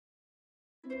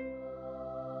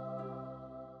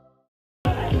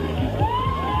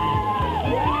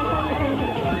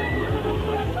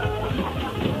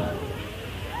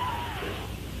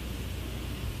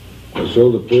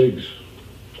sold the pigs.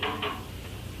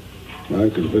 I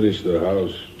can finish the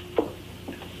house.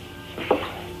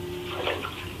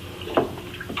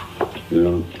 You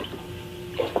know,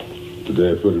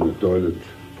 today I put in the toilet.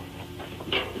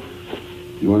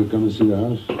 You want to come and see the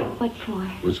house? What for?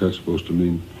 What's that supposed to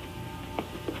mean?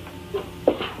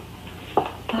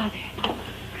 Father,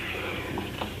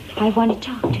 I want to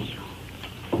talk to you.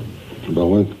 About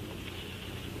what?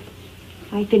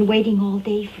 I've been waiting all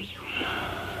day for you.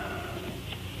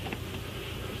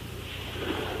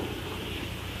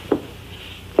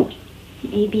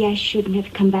 Maybe I shouldn't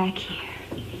have come back here.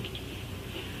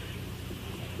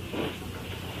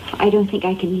 I don't think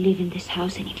I can live in this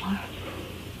house anymore.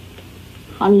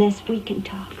 Unless we can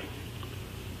talk.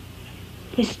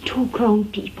 There's two grown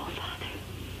people, Father.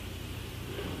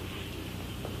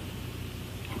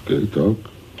 Okay, talk.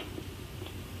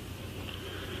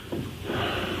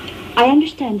 I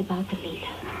understand about the villa.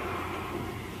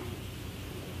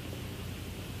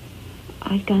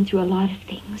 I've gone through a lot of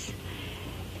things.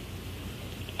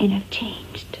 And I've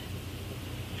changed.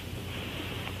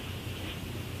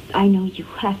 I know you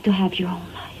have to have your own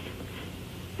life.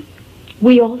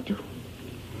 We all do.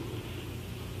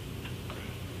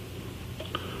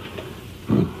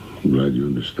 Well, I'm glad you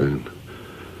understand.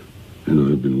 You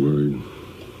know, I've been worried.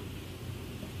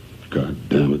 God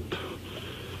damn it.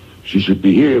 She should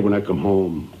be here when I come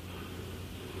home.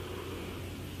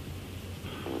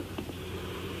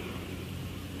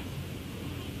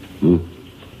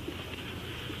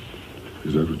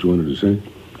 Is that what you wanted to say?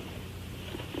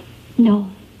 No.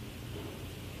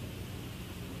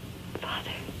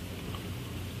 Father,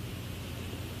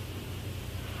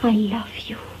 I love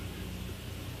you.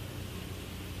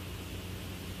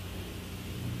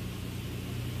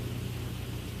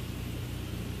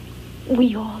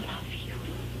 We all love you.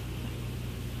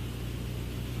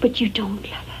 But you don't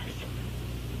love us.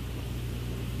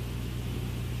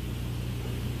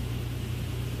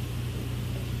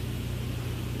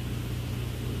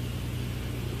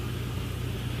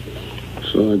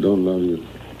 So I don't love you.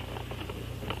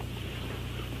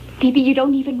 Maybe you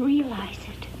don't even realize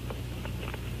it.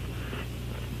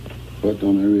 What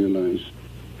don't I realize?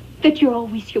 That you're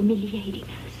always humiliating us.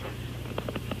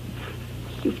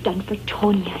 You've done for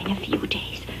Tonya in a few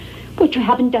days what you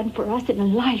haven't done for us in a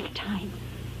lifetime.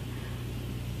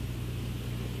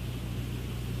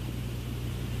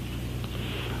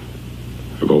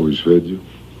 I've always fed you.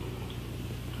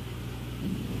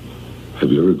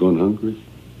 Have you ever gone hungry?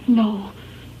 No.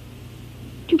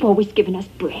 You've always given us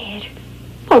bread,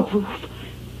 a roof.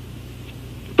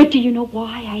 But do you know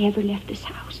why I ever left this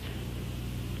house?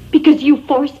 Because you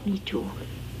forced me to.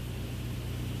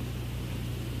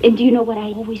 And do you know what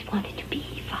I always wanted to be,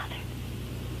 Father?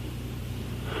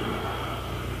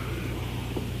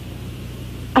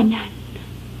 A nun.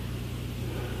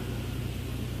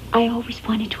 I always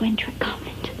wanted to enter a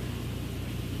convent.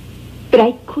 But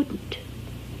I couldn't.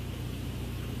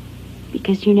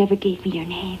 Because you never gave me your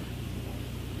name.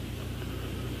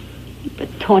 But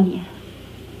Tonya,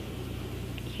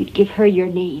 you'd give her your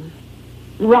name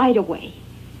right away.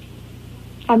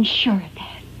 I'm sure of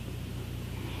that.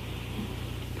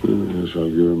 Yes, I'll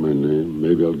give her my name.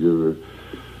 Maybe I'll give her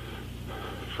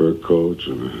fur coats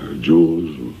and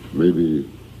jewels. And maybe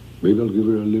I'll give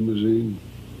her a limousine.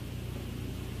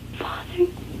 Father,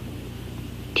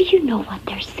 do you know what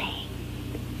they're saying?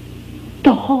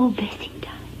 The whole missing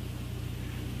time.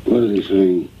 What are they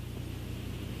saying?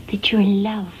 That you're in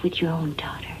love with your own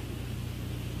daughter.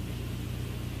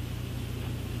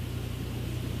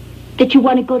 That you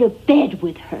want to go to bed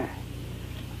with her.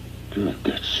 God,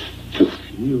 that's filthy.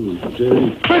 You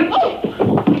dirty...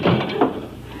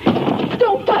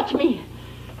 Don't touch me!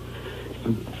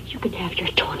 You can have your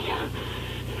Tonya.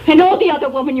 And all the other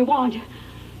woman you want.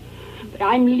 But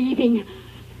I'm leaving.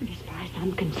 And as far as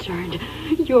I'm concerned,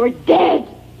 you're dead.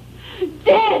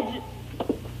 Dead!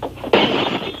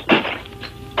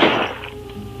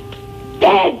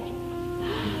 Dead!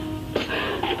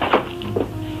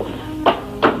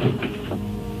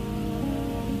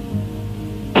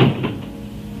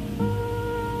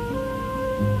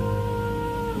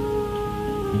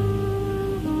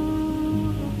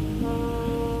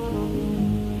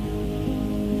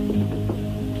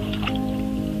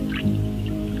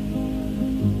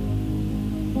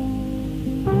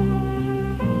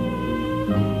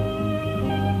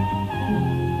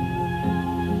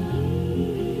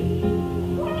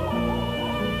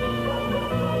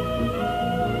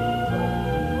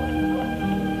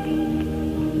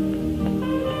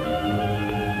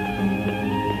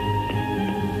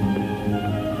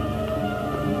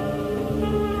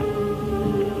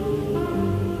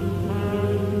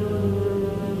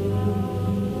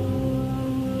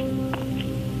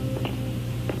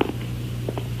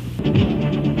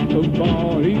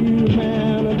 for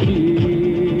humanity.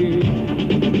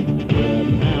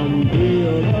 And I'm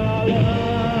filled with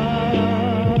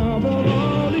love of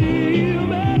all the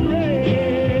human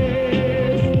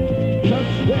race.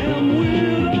 Touch them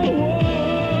with a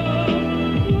word,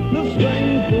 the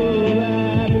strength of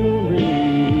that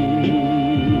race.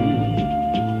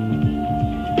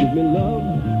 Give me love,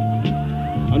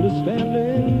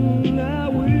 understanding, I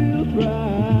will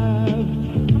thrive.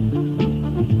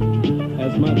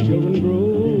 As my children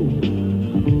grow,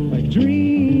 my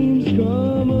dreams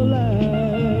come alive.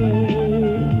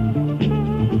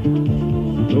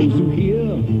 Those who hear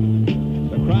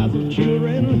the cries of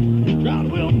children, God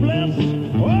will bless.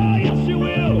 Oh, yes, He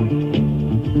will.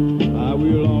 I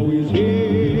will always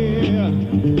hear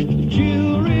the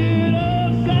children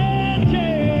of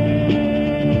Sanchez.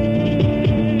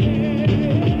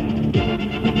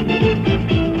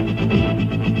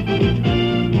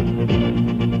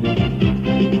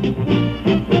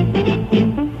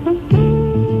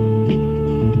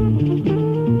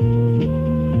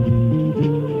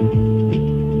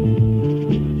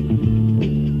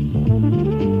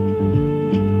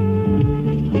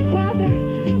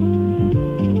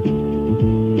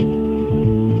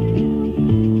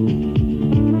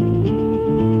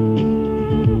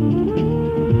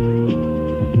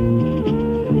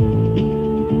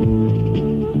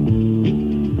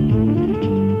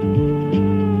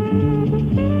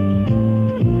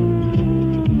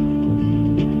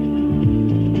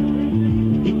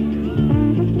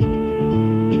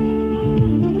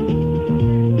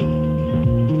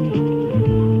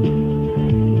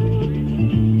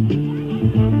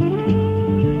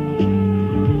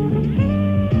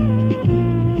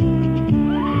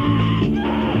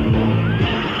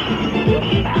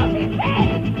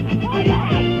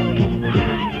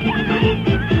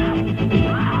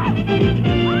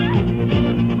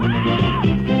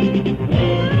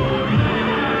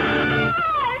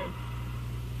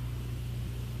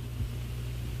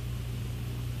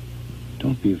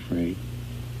 Don't be afraid.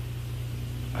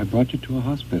 I brought you to a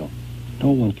hospital. No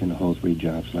one can hold 3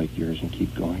 jobs like yours and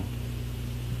keep going.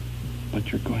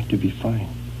 But you're going to be fine.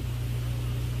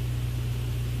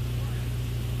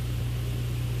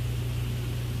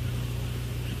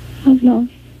 How long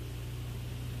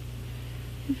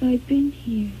have I been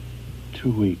here?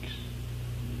 2 weeks.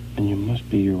 And you must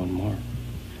be here one more.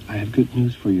 I have good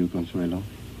news for you, Consuelo.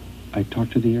 I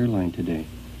talked to the airline today.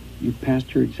 You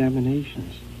passed your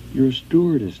examinations. You're a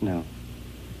stewardess now.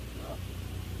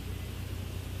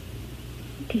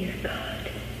 Dear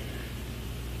God,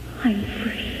 I'm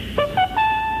free.